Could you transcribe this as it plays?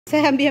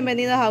Sean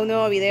bienvenidos a un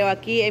nuevo video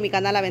aquí en mi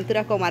canal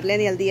Aventuras con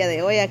Marlene. El día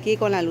de hoy aquí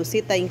con la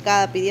Lucita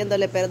hincada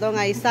pidiéndole perdón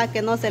a Isaac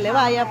que no se le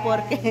vaya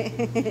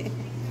porque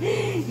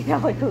ya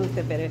voy con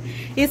usted, pero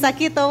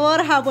Isaquito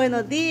Borja,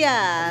 buenos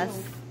días.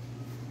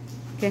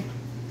 ¿Qué?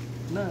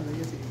 No,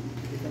 yo sí.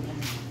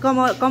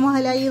 ¿Cómo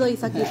se le ha ido,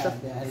 Isaquito?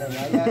 Lo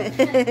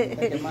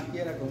que más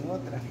quiera con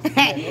otra.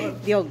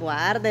 Dios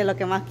guarde, lo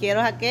que más quiero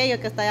es aquello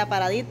que está allá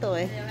paradito,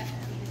 ¿eh?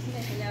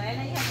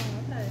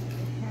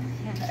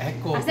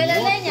 Hacerle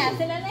leña,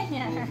 hacerle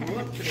leña.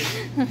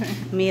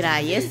 Mira,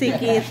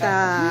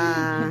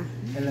 Jessiquita.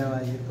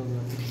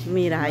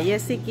 Mira,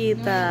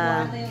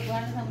 Jessiquita.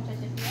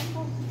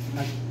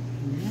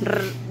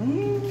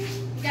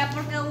 Ya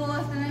porque hubo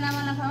en la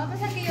mala fama,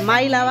 pensé que yo.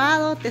 May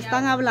lavado, te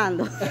están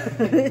hablando.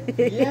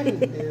 Bien,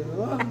 ¿de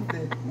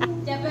dónde?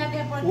 Ya vea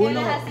que porque él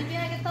es así,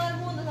 mira que todo el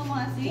mundo somos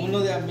así.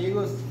 Uno de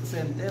amigos se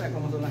entera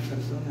cómo son las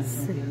personas.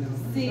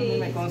 Sí, a mí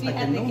me consta que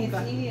fíjate que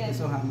nunca, sí,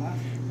 eso jamás.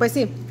 Pues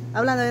sí,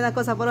 hablando de una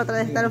cosa por otra,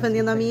 de estar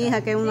ofendiendo a mi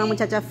hija, que es una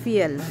muchacha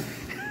fiel.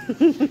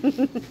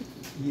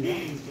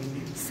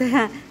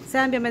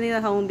 Sean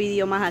bienvenidos a un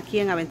vídeo más aquí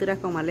en Aventuras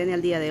con Marlene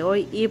el día de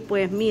hoy. Y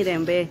pues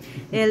miren, ve,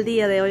 el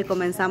día de hoy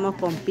comenzamos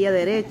con pie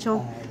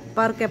derecho,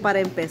 porque para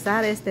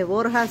empezar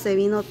Borja se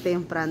vino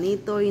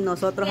tempranito y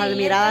nosotros al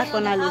miradas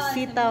con la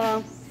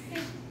Lucita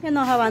que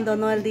nos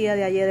abandonó el día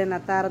de ayer en la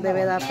tarde,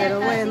 ¿verdad? Pero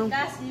bueno.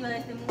 Casi iba de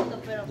este mundo,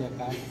 pero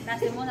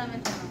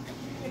lastimosamente no.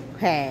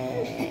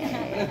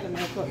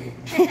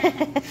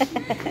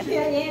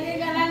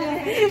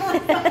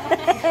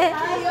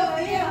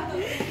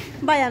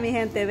 Vaya mi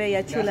gente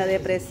bella, chula, de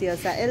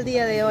preciosa. El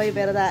día de hoy,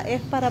 ¿verdad?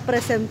 Es para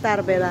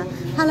presentar, ¿verdad?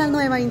 A la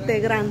nueva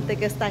integrante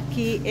que está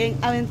aquí en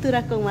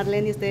Aventuras con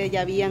Marlene. Ustedes ya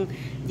habían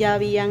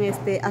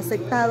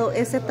aceptado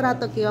ese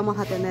trato que íbamos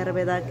a tener,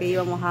 ¿verdad? Que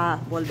íbamos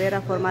a volver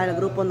a formar el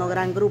grupo, no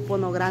gran grupo,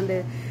 no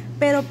grande.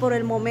 Pero por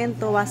el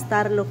momento va a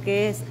estar lo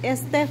que es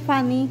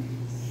Stephanie.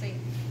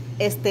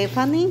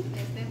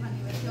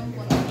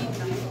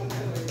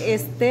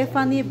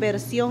 Stephanie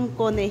versión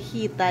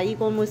conejita, y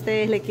como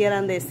ustedes le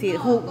quieran decir,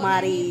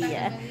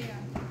 María,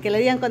 que le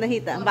digan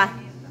conejita, va,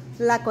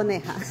 la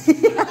coneja.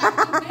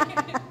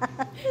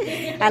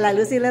 A la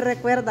Lucy le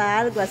recuerda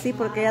algo así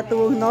porque ella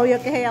tuvo un novio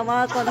que se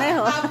llamaba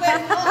Conejo.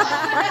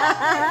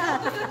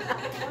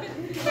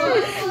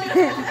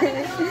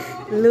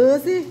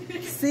 Lucy,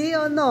 ¿sí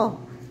o no?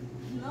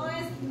 No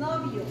es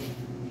novio.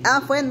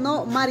 Ah, fue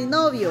no,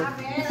 marinovio.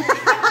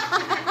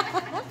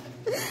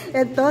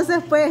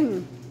 Entonces pues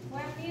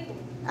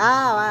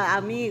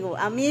amigo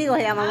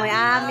se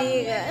llama,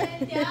 amiga.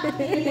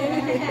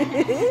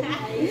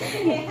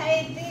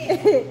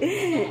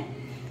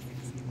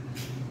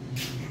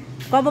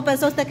 ¿Cómo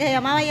pensó usted que se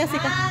llamaba,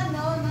 Jessica?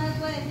 No se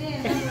puede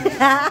decir.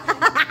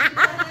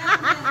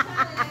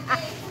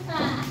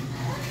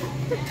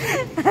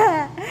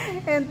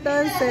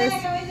 Entonces,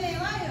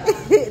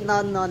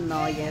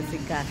 no,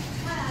 Jessica.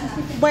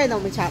 Bueno,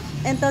 muchachos,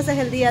 entonces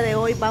el día de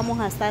hoy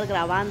vamos a estar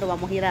grabando,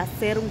 vamos a ir a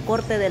hacer un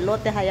corte de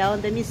lotes allá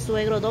donde mi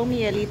suegro, don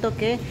Migelito,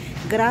 que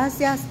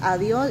gracias a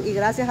Dios y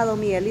gracias a don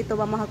Migelito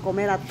vamos a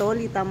comer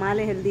atol y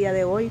tamales el día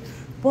de hoy,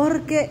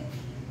 porque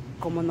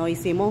como no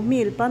hicimos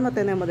milpa, no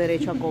tenemos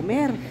derecho a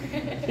comer.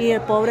 Y el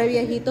pobre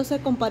viejito se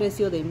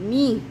compadeció de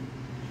mí.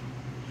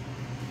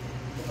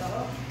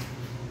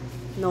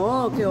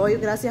 No, que hoy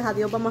gracias a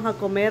Dios vamos a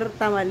comer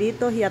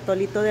tamalitos y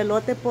atolito de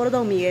lote por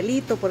don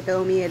Migelito, porque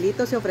don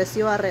Migelito se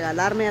ofreció a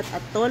regalarme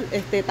atol,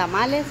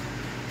 tamales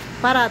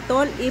para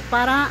atol y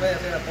para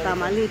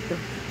tamalito.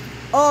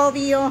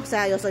 Obvio, o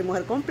sea, yo soy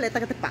mujer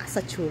completa, ¿qué te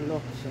pasa, chulo?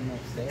 Yo no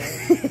sé.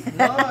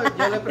 No,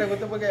 yo le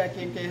pregunto porque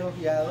aquí en que es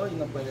ojeado y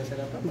no puede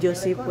ser atol. Yo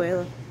sí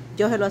puedo.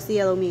 Yo se lo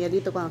hacía a don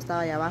Migelito cuando estaba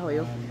allá abajo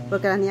yo,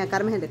 porque la niña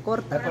Carmen se le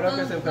corta. Espero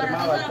que se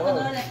enfermaba el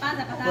pobre.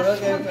 Espero que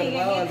se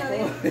enfermaba el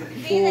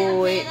pobre.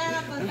 Uy.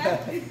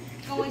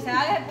 Como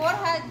Isabel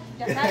Borja,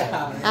 ya sabes.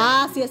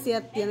 Ah, sí, es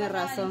cierto, tiene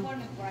razón.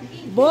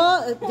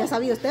 Vos, ya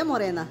sabía usted,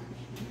 morena.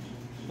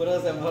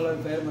 Pero se mejor lo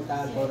enfermo,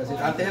 estaba el pobrecito.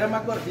 Antes era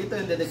más cortito,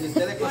 desde que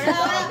ustedes Por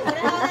cocinaban.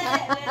 ahora le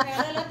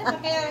regalé el lote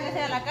porque ella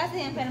regresé a la casa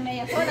y enfermé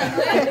ella sola.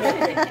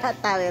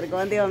 Está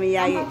vergón, Dios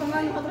mío.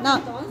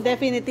 No,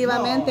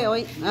 definitivamente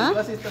hoy. ¿Ah? Yo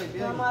así estoy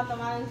bien. Vamos a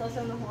tomar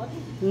entonces nosotros.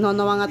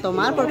 No van a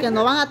tomar,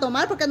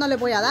 porque no les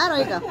voy a dar,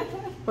 oiga.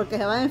 Porque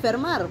se van a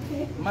enfermar.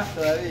 Más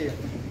todavía.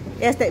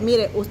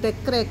 Mire, ¿usted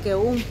cree que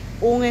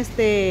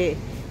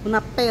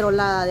una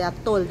perolada de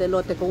atol de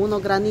lote con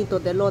unos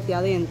granitos de lote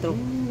adentro?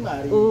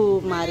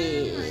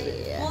 María.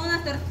 O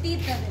unas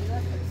tortitas de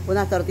lote.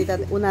 Unas tortitas,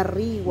 unas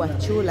riguas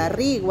chulas,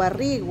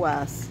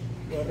 riguas.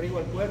 Lo arriba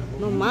el cuerpo.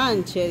 No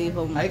manche,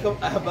 dijo. Ahí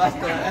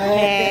basta.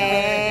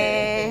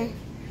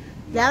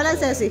 ¿Le hablan,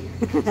 Ceci?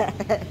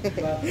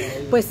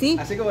 Pues sí.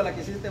 Así como la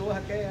que hiciste vos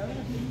aquella,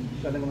 ¿verdad?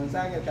 Cuando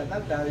comenzaban el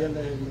canal, estaba viendo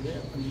el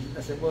video.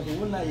 Hacemos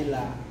una y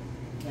la...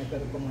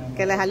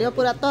 Que le salió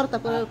pura torta,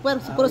 puro su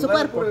cuerpo.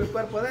 Puro el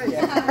cuerpo de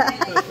ella.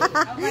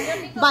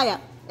 Vaya,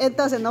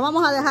 entonces no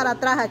vamos a dejar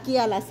atrás aquí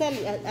a la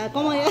Sele.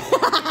 ¿Cómo es?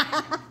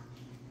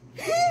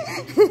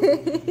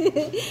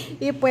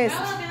 Y pues...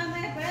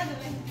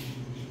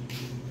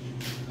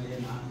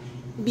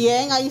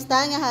 Bien, ahí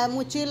está en esa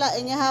mochila,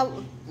 en esa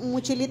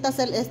mochilita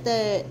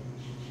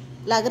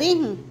la gris.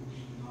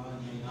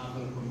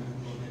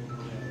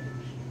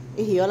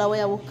 Y yo la voy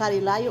a buscar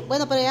y la hallo.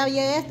 Bueno, pero ya vi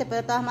pero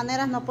de todas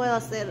maneras no puedo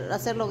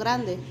hacerlo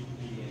grande.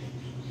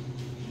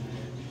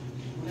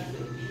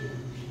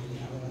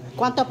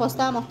 ¿Cuánto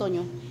apostamos,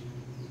 Toño?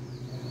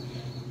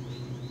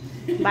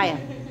 Vaya.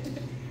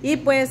 Y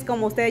pues,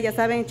 como ustedes ya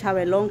saben,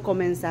 Chabelón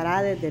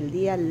comenzará desde el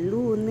día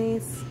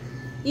lunes.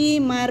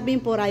 Y Marvin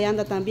por ahí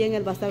anda también,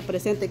 él va a estar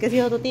presente. ¿Qué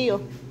dijo tu tío?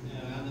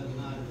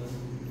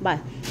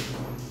 Vaya.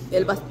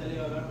 Él va.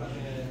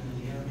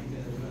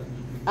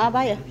 Ah,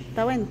 vaya,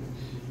 está bueno.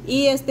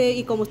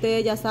 Y como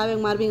ustedes ya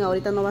saben, Marvin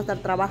ahorita no va a estar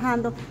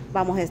trabajando,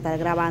 vamos a estar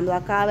grabando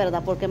acá,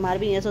 ¿verdad? Porque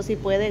Marvin eso sí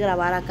puede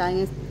grabar acá en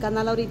este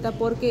canal ahorita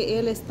porque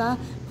él está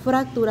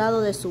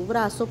fracturado de su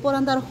brazo por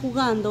andar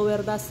jugando,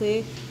 ¿verdad?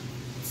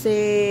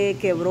 Se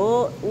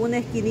quebró una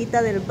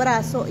esquinita del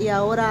brazo y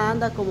ahora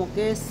anda como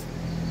que es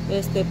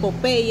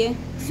Popeye,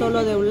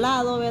 solo de un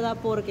lado, ¿verdad?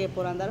 Porque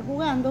por andar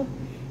jugando,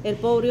 el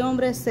pobre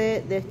hombre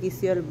se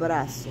desquició el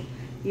brazo.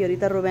 Y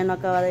ahorita Rubén lo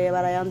acaba de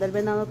llevar allá donde el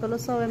venado que lo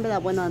soben,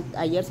 ¿verdad? Bueno,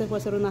 ayer se fue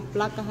a hacer unas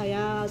placas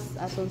allá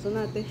a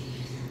Sonsonate.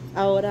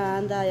 Ahora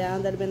anda allá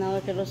donde el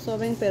venado que lo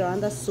soben, pero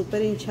anda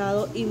súper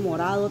hinchado y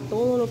morado.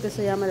 Todo lo que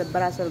se llama el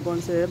brazo, el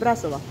gonce del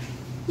brazo, va.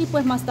 Y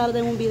pues más tarde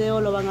en un video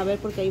lo van a ver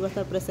porque ahí va a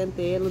estar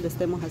presente él donde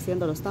estemos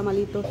haciendo los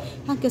tamalitos.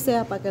 Aunque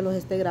sea para que los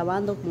esté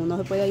grabando, como no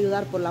se puede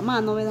ayudar por la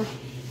mano, ¿verdad?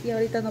 Y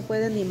ahorita no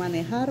puede ni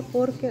manejar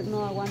porque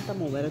no aguanta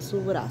mover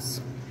su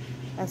brazo.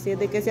 Así es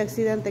de que ese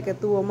accidente que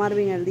tuvo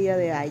Marvin el día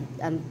de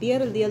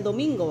antier, el día del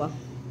domingo, va.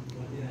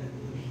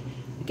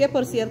 Que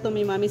por cierto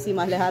mi mami sí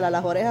más le jala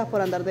las orejas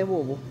por andar de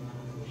bobo.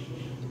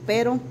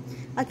 Pero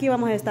aquí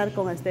vamos a estar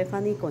con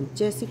Stephanie, con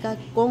Jessica,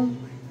 con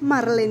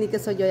Marlene, que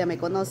soy yo, ya me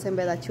conocen,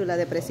 ¿verdad? Chula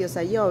de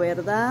preciosa yo,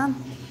 ¿verdad?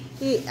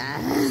 Y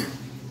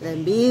la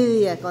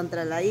envidia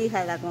contra la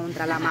hija,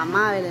 contra la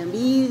mamá, la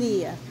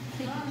envidia.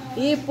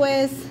 Y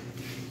pues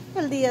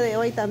el día de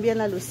hoy también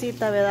la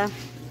Lucita, ¿verdad?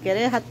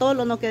 ¿Querés atol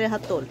o no querés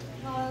atol?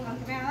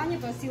 Me haga daño,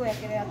 pero sí voy a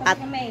querer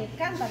porque me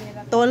encanta mi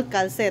atol. Atol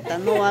calceta,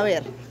 no va a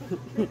haber.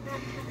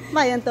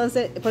 Vaya,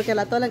 entonces, porque el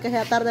atol en que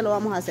sea tarde lo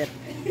vamos a hacer.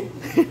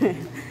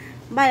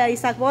 Vaya,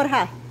 Isaac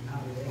Borja,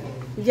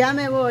 ya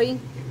me voy.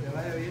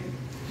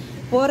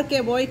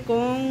 Porque voy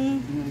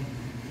con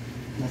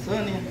la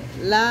Sonia.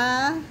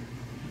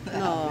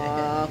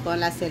 con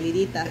la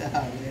Celidita.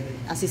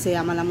 Así se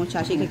llama la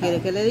muchacha y que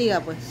quiere que le diga,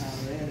 pues.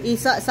 Y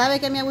sabe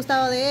que me ha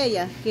gustado de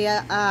ella, que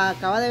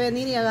acaba de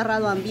venir y ha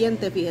agarrado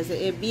ambiente,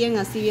 fíjese, es bien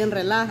así, bien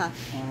relaja.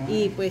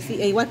 Y pues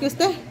sí, igual que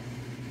usted.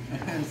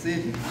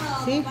 Sí.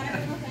 ¿Sí?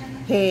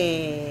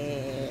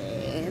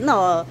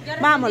 No,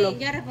 vámonos.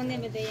 Ya respondí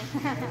en vez de ella.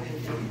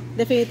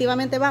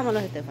 Definitivamente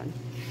vámonos, Stephanie.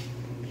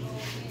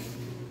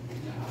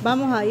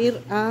 Vamos a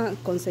ir a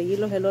conseguir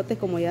los elotes,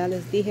 como ya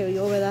les dije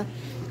yo, ¿verdad?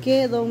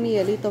 Que don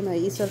Migelito me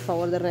hizo el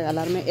favor de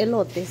regalarme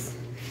elotes.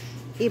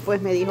 Y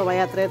pues me dijo,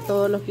 vaya a traer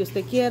todo lo que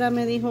usted quiera,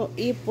 me dijo.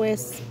 Y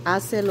pues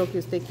hace lo que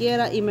usted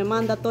quiera y me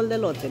manda atol de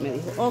elote. Me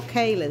dijo, ok,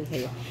 le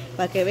dije yo.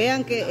 Para que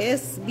vean que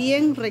es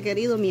bien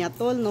requerido mi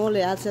atol, no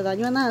le hace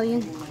daño a nadie.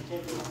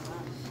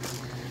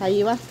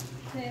 Ahí va.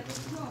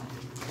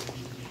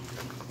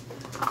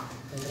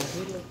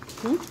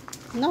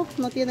 No,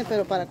 no tiene,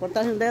 pero para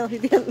cortar el dedo sí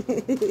tiene.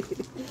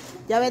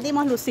 Ya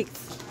vendimos Lucix.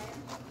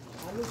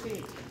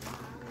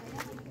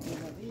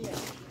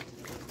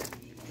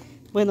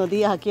 Buenos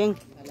días, ¿a quién?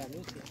 A la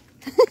Lucia.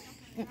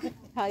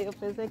 Ay, yo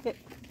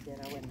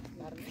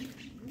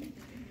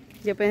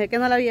pensé que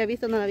no la había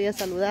visto, no la había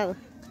saludado.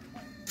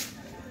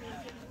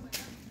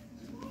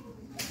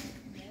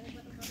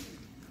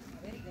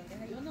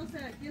 Yo no sé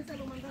a quién se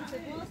lo mandó ese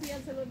cosa, si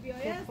él se lo envió a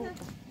ese.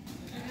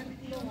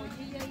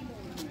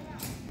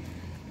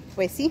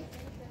 Pues sí.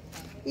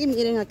 Y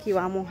miren, aquí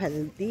vamos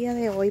el día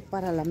de hoy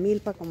para la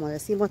milpa, como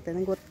decimos,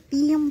 tengo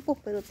tiempo,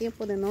 pero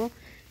tiempo de no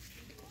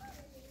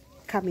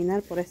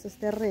caminar por estos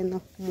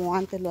terrenos como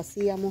antes lo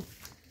hacíamos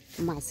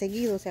más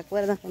seguido. ¿Se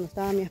acuerdan cuando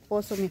estaba mi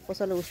esposo? Mi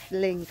esposo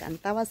le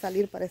encantaba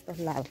salir para estos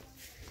lados.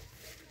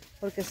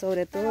 Porque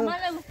sobre todo... Pero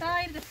más le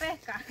gustaba ir de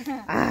pesca.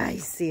 Ay,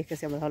 sí, es que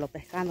siempre solo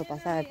pescando,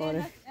 pasaba,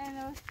 pobre.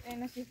 En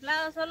los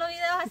chiflados, solo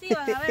videos así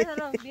van a ver,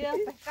 solo videos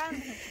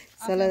pescando.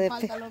 Solo de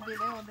falta los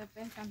videos de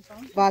pesca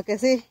entonces. ¿Va que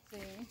sí? Sí.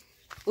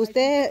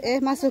 ¿Usted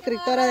es más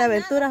suscriptora de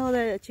aventuras o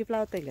de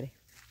chiflado tigre?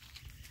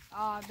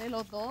 De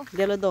los dos.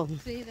 De los dos.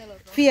 Sí, de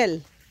los dos.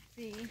 Fiel.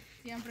 Sí,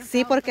 siempre.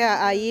 Sí, porque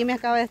ahí me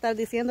acaba de estar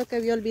diciendo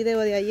que vio el video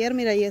de ayer,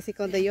 mira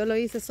Jessica, donde yo lo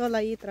hice sola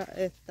ahí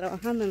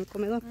trabajando en el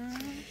comedor.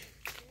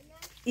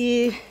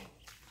 Y...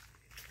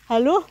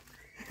 ¿aló?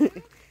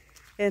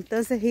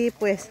 Entonces, y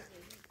pues...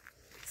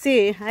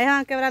 sí, ahí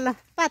van a quebrar las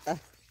patas.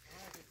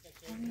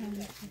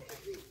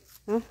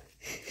 ¿No?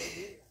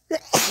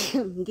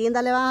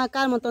 Guinda le van a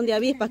sacar un montón de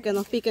avispas que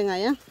nos piquen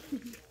allá.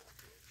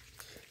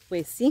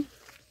 Pues sí.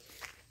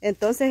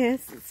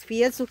 Entonces es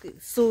fiel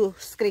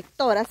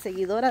suscriptora,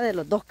 seguidora de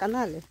los dos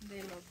canales.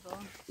 De los dos.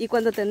 Y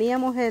cuando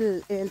teníamos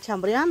el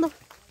chambreando.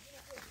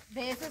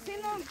 De ese sí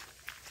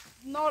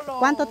no lo...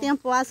 ¿Cuánto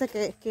tiempo hace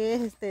que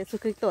es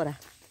suscriptora?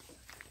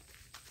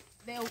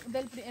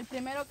 El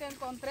primero que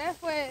encontré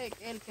fue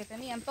el que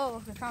tenían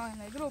todos que estaban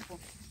en el grupo.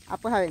 Ah,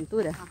 pues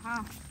aventura.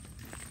 Ajá.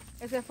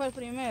 Ese fue el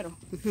primero.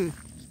 Ujú.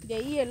 De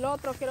ahí el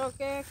otro creo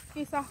que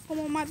quizás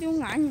como más de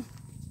un año.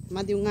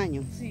 Más de un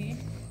año. Sí.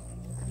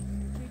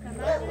 ¿Y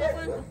Carnal tiene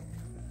cuánto?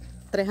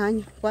 3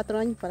 años, 4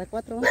 años, para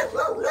 4 años.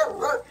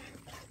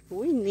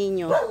 Uy,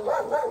 niño.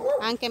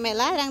 Aunque me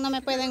ladran, no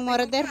me pueden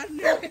morder.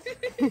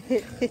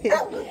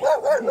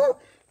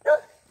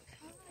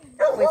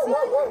 Pues sí.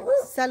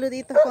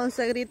 Saluditos con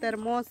suegrita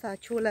hermosa,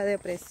 chula de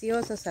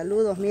preciosa.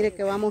 Saludos. Mire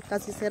que vamos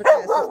casi cerca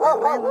de sus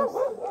terrenos.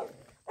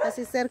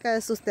 Casi cerca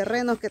de sus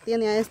terrenos que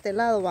tiene a este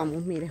lado.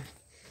 Vamos, mire.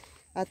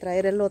 A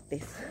traer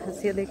elotes.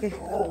 Así es de que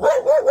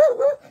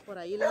por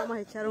ahí le vamos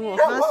a echar un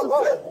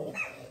ojazo.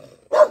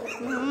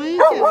 Ay,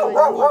 qué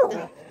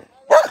bonita.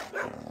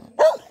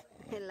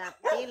 En la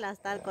pila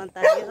está el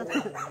contagioso.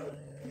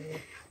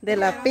 De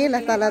la pila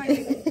está la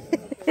tía.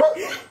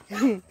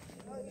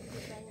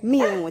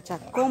 Miren,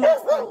 muchachos, cómo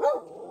está.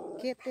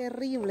 Qué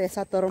terrible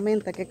esa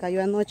tormenta que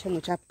cayó anoche,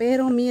 muchachos.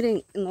 Pero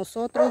miren,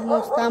 nosotros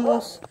no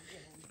estamos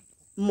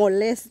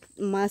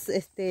más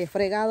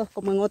fregados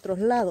como en otros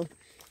lados.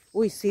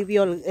 Uy, sí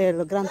vio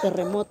el gran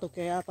terremoto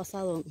que ha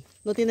pasado.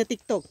 ¿No tiene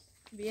TikTok?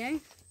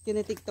 Bien.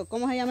 ¿Tiene TikTok?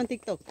 ¿Cómo se llama en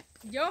TikTok?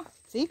 Yo,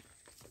 ¿Sí?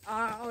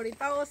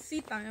 ahorita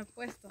Osita me he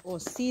puesto.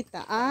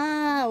 Osita.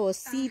 Ah,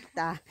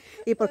 Osita.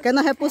 ¿Y por qué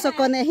no se puso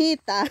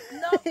conejita?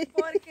 No,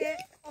 porque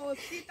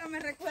Osita me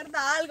recuerda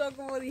algo,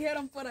 como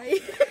dijeron por ahí.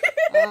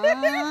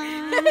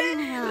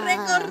 Ah,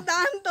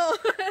 Recordando.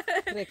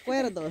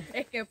 recuerdo.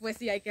 Es que pues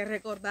sí, hay que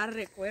recordar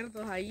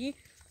recuerdos ahí.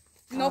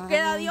 No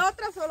queda de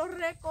otra, solo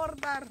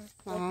recordar.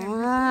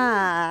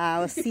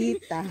 Ah,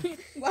 Osita.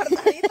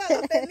 Guardadita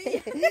la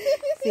tenía.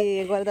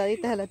 Sí,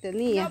 guardadita se la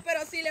tenía. No, pero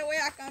sí le voy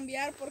a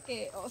cambiar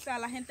porque, o sea,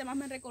 la gente más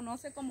me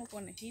reconoce como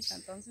conejita,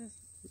 entonces.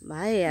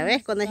 Vaya,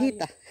 ves,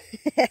 conejita.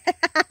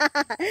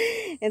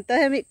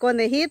 Entonces,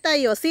 conejita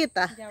y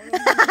Osita. Ya habló.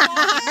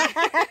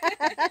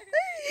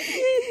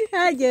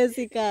 Ay,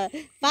 Jessica.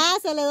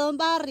 Pásale, don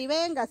Barry,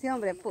 venga, sí,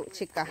 hombre,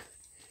 puchica.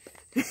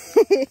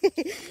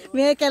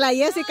 Mire que la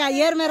Jessica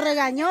ayer me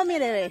regañó,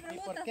 mire, ve. ¿Y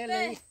por qué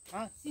le dijo?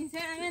 Ah,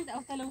 Sinceramente, ¿a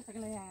usted le gusta que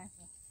le digan eso?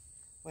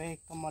 pues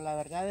como la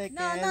verdad es que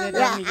No, no, desde,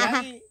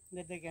 no.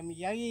 desde que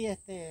Miyagi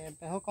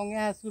empezó con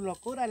esa su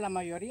locura, la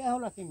mayoría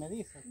solo así me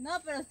dice. No,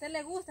 pero a usted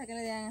le gusta que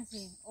le digan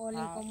así, o le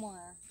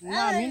incomoda. No,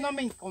 a mí no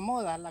me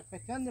incomoda, la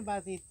cuestión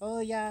de si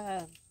todos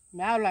ya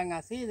me hablan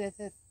así,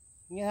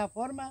 en esa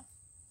forma,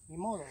 ni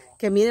modo. ¿Va?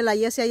 Que mire, la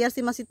Jessie ayer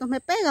sí masitos me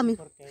pega, mi.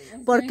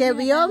 Porque Sí,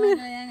 vio, que le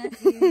mira. digan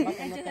así. Va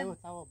que no te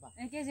gusta a vos, va.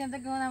 Es que siento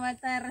que es una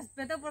falta de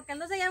respeto porque él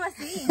no se llama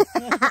así. Se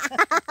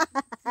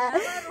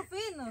llama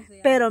Rufino. Se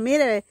llama. Pero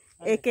mire,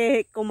 es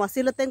que como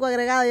así lo tengo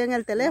agregado yo en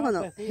el teléfono, No,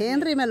 pues sí,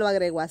 Henry me lo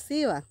agregó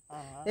así, va.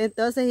 Ajá.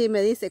 Entonces, y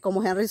me dice,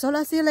 como Henry solo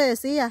así le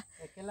decía,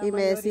 Es que la y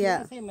me mayoría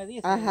decía, sí me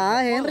dice, ajá,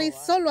 de todo, Henry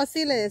 ¿va? solo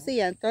así le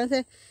decía.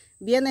 Entonces,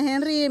 viene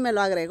Henry y me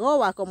lo agregó,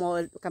 va, como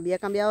había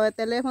cambiado de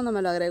teléfono,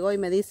 me lo agregó y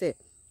me dice,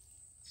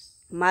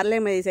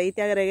 Marlene me dice, ahí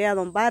te agregué a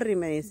don Barry,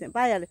 me dice,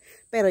 váyale.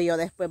 Pero yo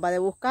después va de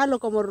buscarlo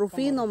como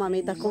Rufino,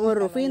 mamita, como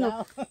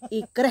Rufino.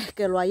 Y crees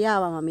que lo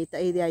hallaba,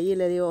 mamita. Y de ahí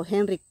le digo,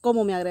 Henry,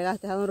 ¿cómo me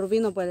agregaste a don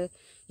Rufino? Pues,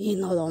 y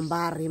no don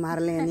Barry,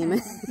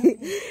 Marlene.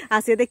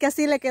 Así es de que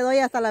así le quedó y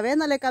hasta la vez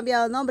no le he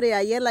cambiado nombre. Y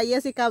ayer la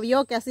Jessica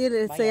vio que así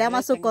se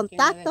llama su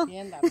contacto.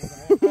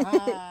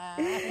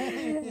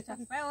 Está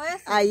feo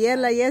eso. Ayer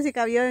la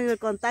Jessica vio en el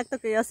contacto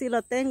que yo así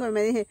lo tengo y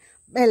me dije,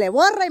 me le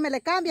borra y me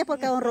le cambia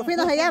porque don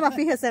Rufino se llama,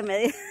 fíjese, me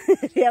dijo.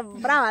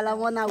 Bien brava la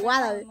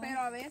monaguada. Pero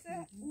a veces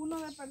uno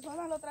de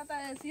personas lo trata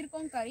de decir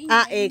con cariño.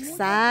 Ah, Hay muchos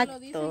que lo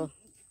dicen exacto.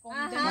 con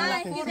Ajá,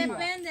 es que forma.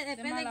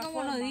 depende mala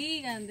cómo lo forma.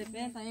 digan,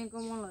 depende también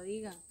cómo lo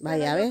digan.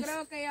 Vaya, Pero ¿ves? yo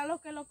creo que ya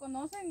los que lo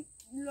conocen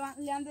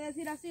le han de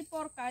decir así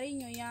por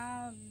cariño,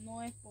 ya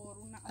no es por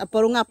una...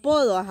 Por un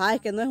apodo, ajá,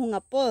 es que no es un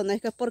apodo, no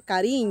es que es por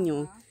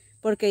cariño. Ajá.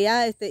 Porque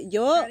ya,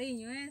 yo...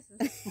 Cariño, eso.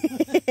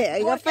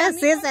 Oiga, Porque a pues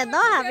mí sí cuando se me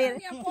enoja, pusieron mire.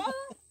 mi apodo,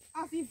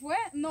 así fue,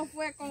 no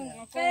fue con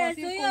Pero el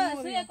así suyo,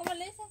 como el suyo, ¿cómo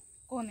le dicen?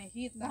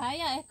 conejita.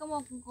 Vaya, es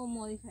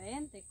como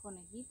diferente,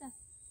 conejita.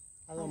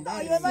 A don No,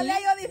 Barry. yo no le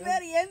hallo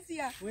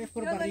diferencia. Fue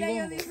por Yo no le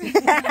hallo barrigón.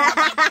 diferencia.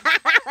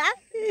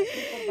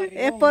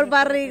 Es por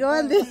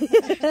barrigón.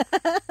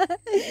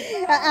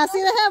 Así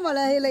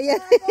dejémosla, dile ya.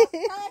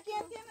 Cada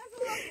quien tiene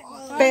su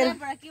apodo. Pero-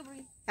 Por aquí, por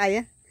aquí.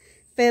 Allá.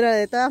 Pero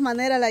de todas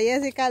maneras la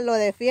Jessica lo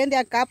defiende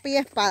a capa y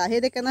espada, así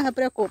de que no se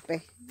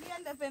preocupe.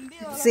 Bien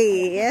defendido.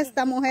 Sí,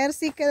 esta mujer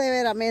sí que de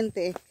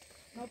veramente.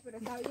 No, pero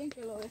está bien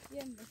que lo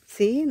defiende.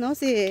 Sí, no,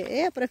 sí,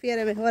 ella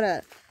prefiere mejor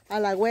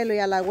al abuelo y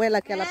a la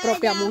abuela que a la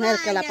propia mujer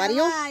que la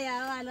parió.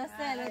 Vaya, va, lo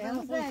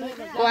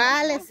sé.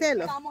 ¿Cuál es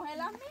celo? Estamos en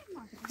las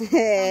mismas.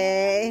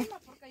 Eh,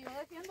 Porque yo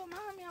defiendo más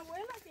a mi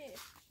abuela que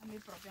a mi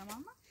propia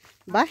mamá.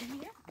 Va, Y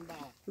ya.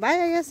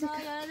 vaya Jessica.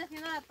 No, yo los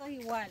defiendo a todos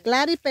igual.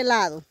 Claro y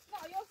pelado.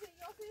 No, yo sí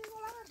digo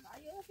la verdad.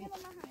 Yo defiendo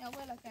más a mi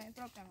abuela que a mi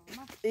propia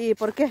mamá. ¿Y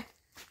por qué?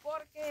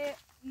 Porque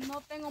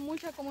no tengo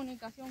mucha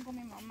comunicación con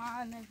mi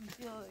mamá en el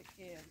sentido de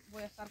que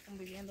voy a estar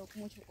conviviendo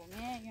mucho con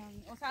ella.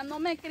 O sea, no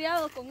me he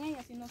criado con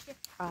ella, sino que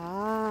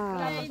Ah,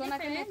 la persona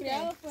diferente.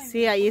 criado, pues.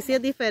 Sí, ahí sí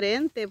es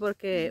diferente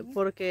porque,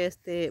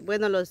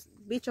 bueno, los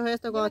bichos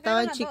estos cuando me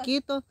quedaron estaban las dos.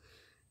 chiquitos,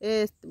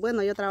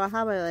 bueno, yo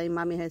trabajaba y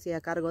mami se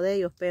hacía cargo de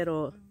ellos,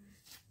 pero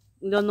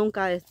yo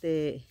nunca,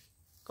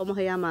 ¿cómo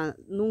se llama?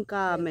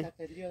 Nunca Se me...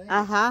 atendió de él.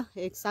 Ajá,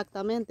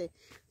 exactamente.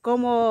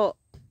 Como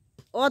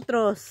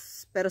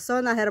otras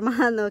personas,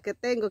 hermanos que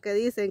tengo que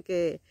dicen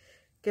que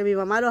mi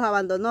mamá los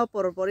abandonó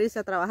por irse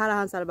a trabajar a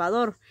San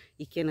Salvador.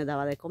 ¿Y quién les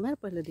daba de comer?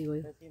 Pues les digo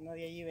yo. Pero si no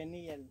de allí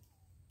venía el...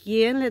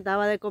 ¿Quién les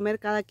daba de comer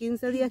cada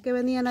 15 días que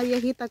venía la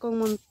viejita con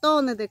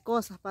montones de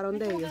con para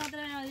donde ¿Cómo que ellos? no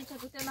te habían dicho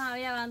que usted nos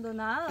había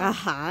abandonado?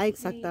 Ajá, Mi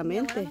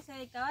exactamente. abuela no se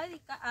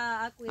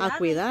dedicaba a cuidar.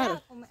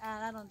 cuidar. A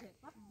dar donde.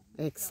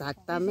 Y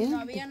Exactamente. si no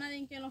había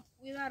nadie que los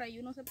cuidara y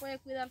uno se puede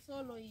cuidar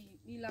solo y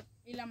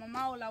la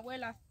mamá o la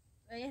abuela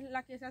es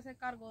la que se hace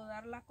cargo de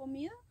dar la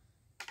comida,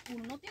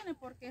 uno no tiene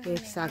por qué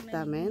renegarle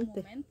Exactamente.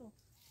 en ningún momento.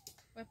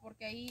 Pues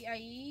porque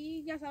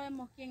ahí ya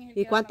sabemos quién es el ¿Y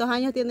que da cuántos la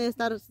años comida. tiene de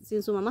estar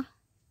sin su mamá?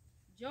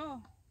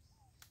 Yo.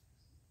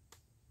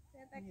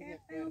 Desde que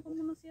tengo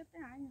como unos 7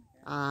 años.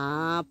 creo.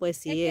 Ah, pues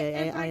sí,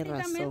 Es que, hay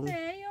razón.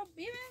 prácticamente ellos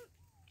viven,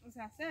 o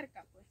sea,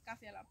 cerca, pues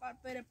casi a la par,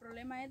 pero el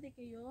problema es de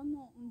que yo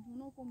no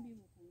convivo con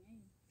ellos,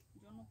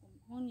 yo no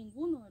convivo con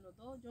ninguno de los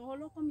dos, yo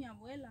solo con mi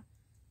abuela.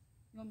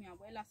 Mi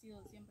abuela ha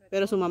sido siempre.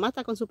 ¿Pero su todo. mamá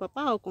está con su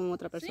papá o con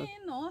otra persona? Sí,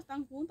 no,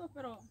 están juntos,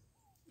 pero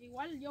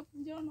igual yo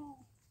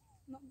no,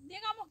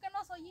 digamos que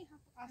no soy hija,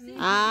 así.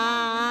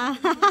 Ah,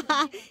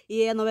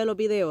 y ella no ve los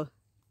videos.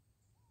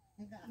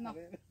 No.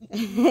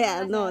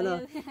 No.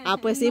 Ah,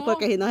 pues sí, No,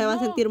 porque si no se va a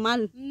no. sentir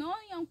mal. No,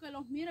 y aunque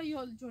los mire,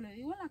 yo le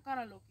digo en la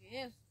cara lo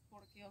que es,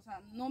 porque, o sea,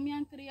 no me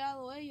han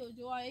criado ellos,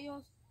 yo a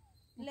ellos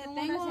le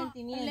Tengo un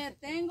resentimiento.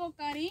 tengo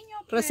cariño,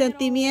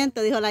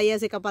 Resentimiento, dijo la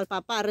Jessica para el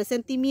papá.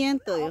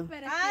 Resentimiento, pero, dijo. no,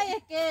 pero es Ay,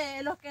 es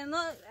que los que no.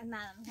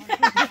 Nada. algo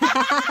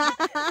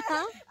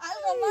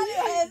más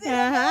iba a decir.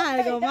 Ajá,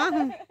 algo más.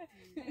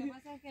 Lo que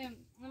pasa es que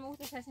no me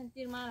gusta hacer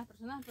sentir mal a las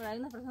personas, pero hay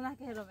unas personas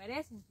que se lo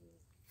merecen.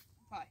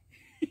 Ay,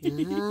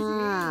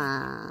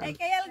 Ah, es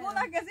que hay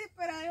algunas que sí,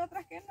 pero hay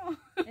otras que no.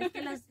 Es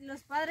que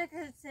los padres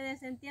que se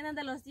desentienden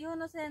de los hijos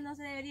no se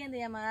deberían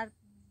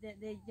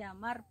de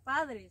llamar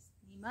padres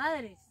ni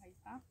madres. Ahí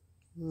está.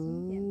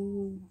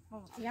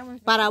 Vamos,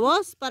 sigamos. Para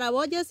vos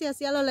ya si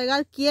hacía lo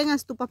legal, ¿quién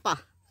es tu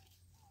papá?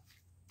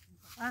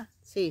 Ah,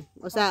 Sí,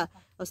 o sea,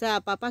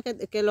 papá que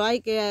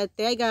que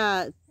te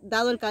haya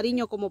dado el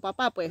cariño como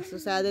papá, pues, o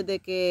sea, desde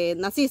que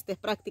naciste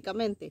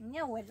prácticamente. mi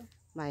abuelo.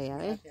 Vaya,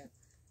 ¿ves? Gracias.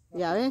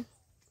 Ya ves.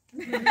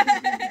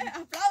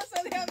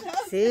 Aplausos, de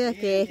aplausos. Sí, es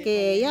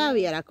que ella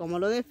viera cómo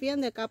lo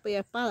defiende a capa y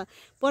espada.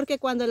 Porque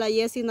cuando la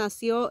Jessie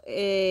nació,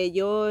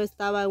 yo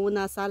estaba en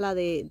una sala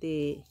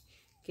de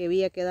que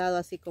había quedado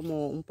así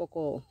como un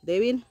poco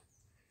débil.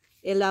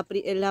 La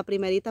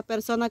primerita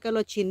persona que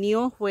lo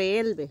chineó fue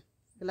él, ve.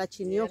 La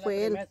chineó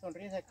fue él. La primera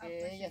sonrisa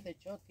que ella se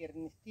echó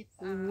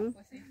tiernistita. Ujú.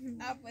 Pues sí.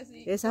 Pues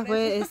sí. Esa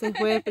fue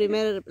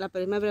la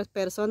primera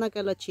persona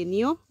que lo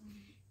chineó.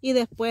 Y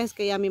después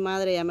que ya mi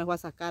madre ya me fue a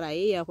sacar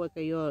ahí, ya fue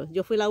que yo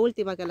fui la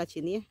última que la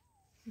chineé.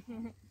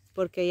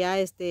 Porque ya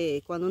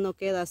cuando uno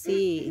queda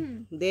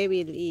así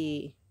débil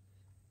y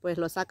pues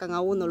lo sacan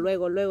a uno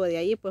luego de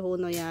ahí, pues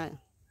uno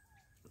ya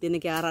tiene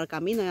que agarrar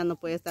camino, ya no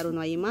puede estar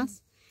uno ahí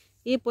más.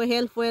 Y pues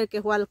él fue el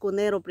que fue al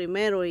cunero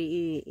primero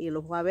y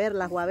lo fue a ver,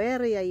 la fue a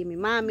ver, y ahí mi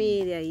mami,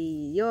 y de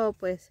ahí yo,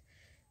 pues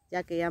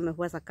ya que ya me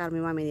fue a sacar mi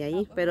mami de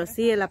ahí. Pero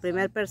sí, la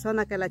primera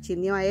persona que la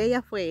chineó a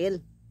ella fue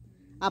él.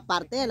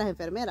 Aparte de las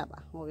enfermeras,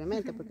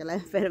 obviamente, porque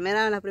las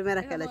enfermeras eran las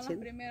primeras que Esas la son las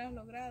chineó. primeras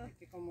logradas.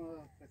 Que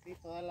como, pues sí,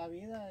 toda la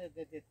vida,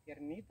 desde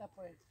tiernita,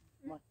 pues,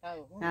 hemos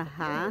estado juntos.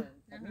 Ajá. toda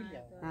la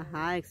familia.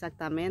 Ajá,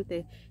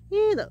 exactamente. Y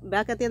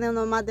vea que tiene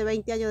unos más de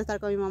 20 años de estar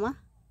con mi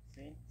mamá.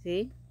 Sí.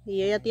 Sí,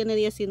 y ella tiene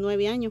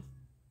 19 años.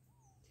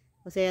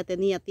 O sea, ella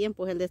tenía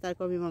tiempo el de estar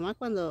con mi mamá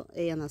cuando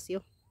ella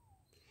nació.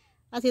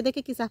 Así es de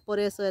que quizás por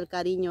eso el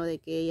cariño de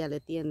que ella le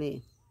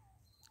tiene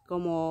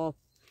como...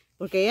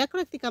 Porque ella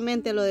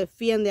prácticamente lo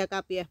defiende a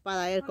capa y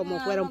espada a él como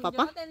Porque, fuera un Yo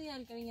papá. no tenía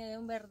el cariño de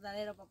un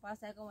verdadero papá, o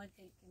sea, como el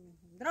que me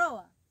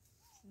engendró.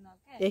 Sino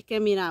que Es que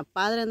mira,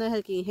 padre no es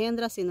el que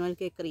engendra, sino el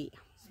que cría.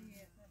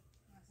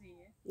 Así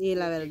es. Y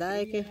la verdad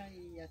es que...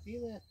 Y así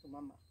es tu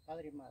mamá,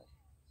 padre y madre.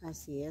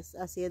 Así es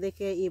de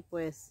que, y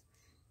pues,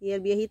 y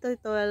el viejito de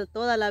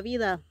toda la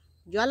vida,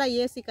 yo a la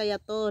Jessica y a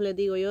todos les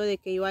digo yo de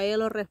que yo a él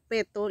lo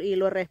respeto y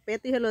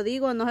se lo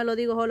digo, no se lo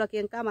digo solo aquí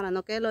en cámara,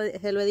 no que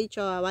se lo he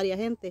dicho a varias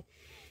gente,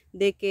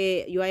 de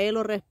que yo a él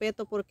lo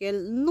respeto porque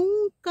él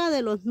nunca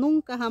de los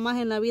nunca jamás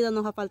en la vida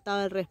nos ha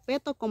faltado el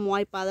respeto, como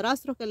hay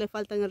padrastros que le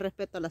faltan el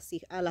respeto a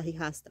las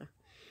hijastras.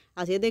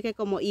 Así es de que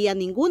como, y a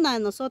ninguna de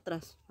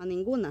nosotras, a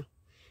ninguna.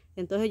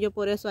 Entonces yo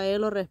por eso a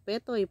él lo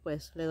respeto y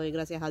pues le doy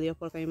gracias a Dios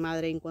porque mi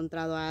madre ha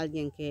encontrado a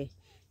alguien que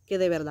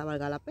de verdad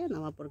valga la pena,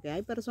 ¿va? Porque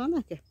hay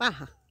personas que es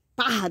paja,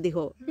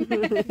 dijo.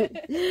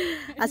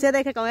 Así es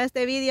de que con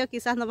este vídeo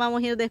quizás nos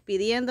vamos a ir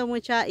despidiendo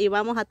mucha y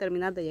vamos a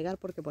terminar de llegar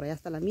porque por allá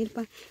está la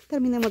milpa.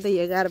 Terminemos de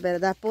llegar,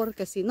 ¿verdad?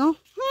 Porque si no,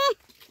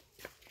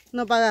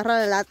 nos va a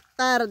agarrar la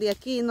tarde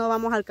aquí y no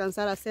vamos a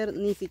alcanzar a hacer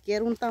ni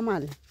siquiera un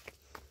tamal.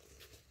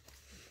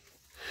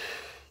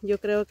 Yo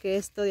creo que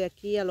esto de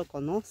aquí ya lo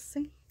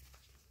conocen.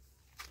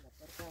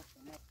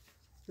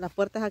 La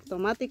puerta es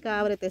automática,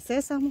 ábrete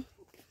sésamo.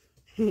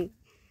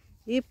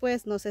 Y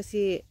pues no sé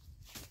si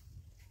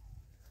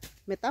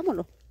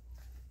metámoslo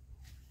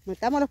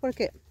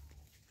porque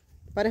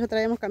para eso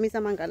traemos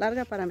camisa manga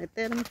larga para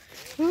meternos.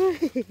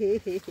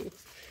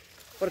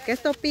 Porque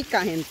esto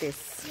pica, gentes.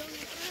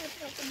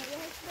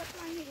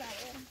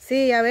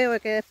 Sí, ya veo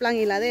que es plan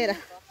y ladera.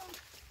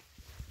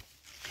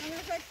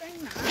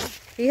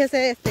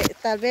 Fíjese,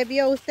 tal vez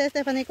vio usted,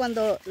 Stephanie,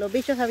 cuando los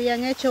bichos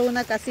habían hecho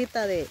una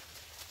casita de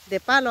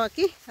palo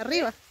aquí,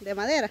 arriba, de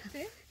madera.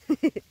 ¿Sí?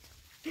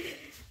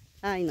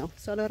 Ay no,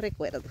 solo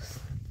recuerdos.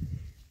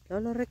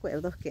 Solo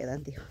recuerdos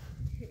quedan, dijo.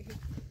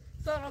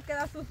 Solo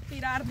queda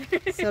suspirar.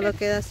 Solo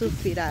queda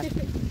suspirar.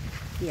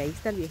 Y ahí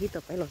está el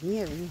viejito pelos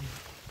nieve.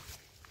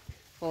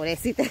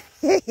 Pobrecita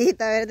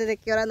viejita, a ver desde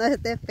qué hora nos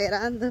está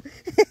esperando.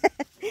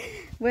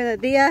 Buenos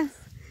días.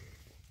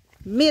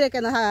 Mire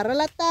que nos agarró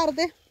la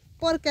tarde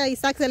porque a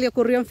Isaac se le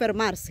ocurrió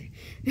enfermarse.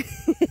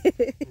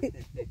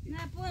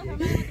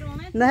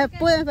 No se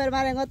pudo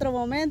enfermar en otro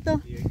momento.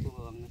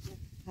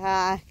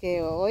 Ah,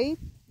 que hoy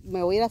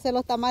me voy a ir a hacer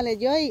los tamales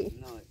yo y...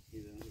 No, y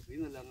de donde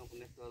vino le van a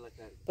poner toda la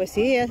carne. Pues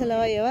sí, ella se la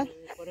va a llevar.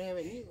 Por eso he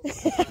venido.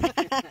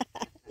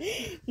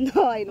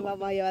 No, ahí nos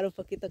vamos a llevar un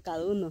poquito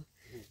cada uno.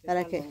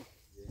 ¿Para qué?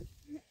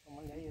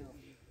 ¿Cómo le ha ido?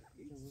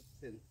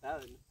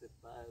 Sentado en este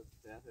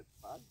pedazo de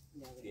pan,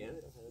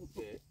 piedra, ¿sabes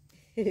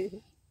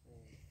qué?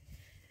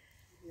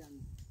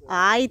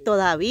 Ay,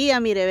 todavía,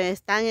 mire,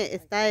 está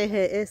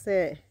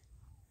ese...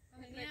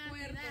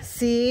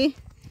 Sí,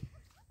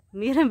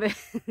 miren, ve.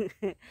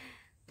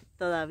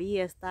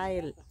 Todavía está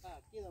el...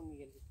 Aquí, don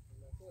Migelito,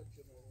 las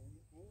 8.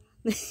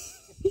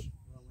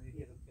 No me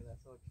dijeron que las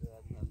 8,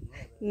 a las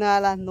 9. No, a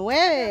las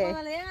 9.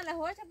 Cuando le digan a las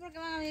 8 porque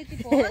van a venir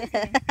tipo 11.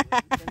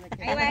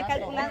 Ahí vaya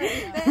calculando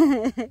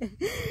usted.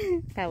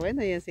 Está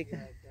bueno,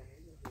 Jessica.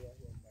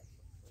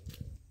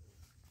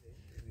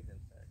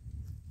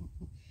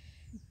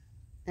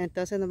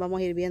 Entonces nos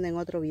vamos a ir viendo en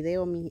otro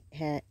video, mi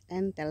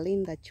gente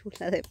linda,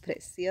 chula, de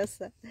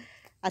preciosa.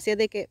 Así es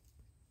de que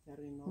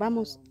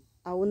vamos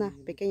a una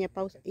pequeña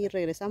pausa y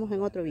regresamos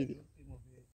en otro video.